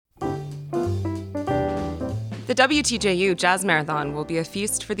The WTJU Jazz Marathon will be a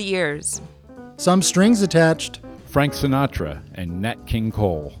feast for the ears. Some strings attached. Frank Sinatra and Nat King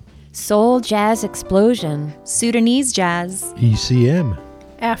Cole. Soul Jazz Explosion. Sudanese Jazz. ECM.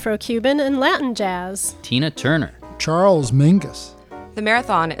 Afro-Cuban and Latin Jazz. Tina Turner. Charles Mingus. The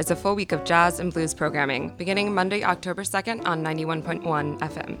marathon is a full week of jazz and blues programming, beginning Monday, October 2nd on 91.1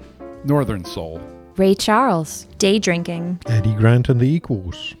 FM. Northern Soul. Ray Charles. Day Drinking. Eddie Grant and the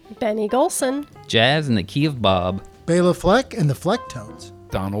Equals. Benny Golson. Jazz in the Key of Bob. Bela Fleck and the Flecktones.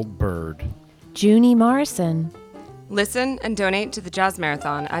 Donald Byrd. Junie Morrison. Listen and donate to the Jazz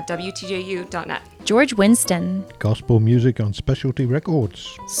Marathon at WTJU.net. George Winston. Gospel music on Specialty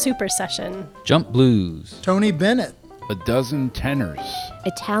Records. Super Session. Jump Blues. Tony Bennett. A Dozen Tenors.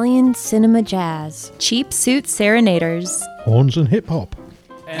 Italian Cinema Jazz. Cheap Suit Serenaders. Horns and Hip Hop.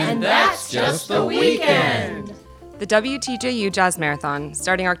 And that's just the weekend. The WTJU Jazz Marathon,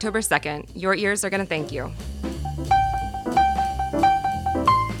 starting October 2nd. Your ears are going to thank you.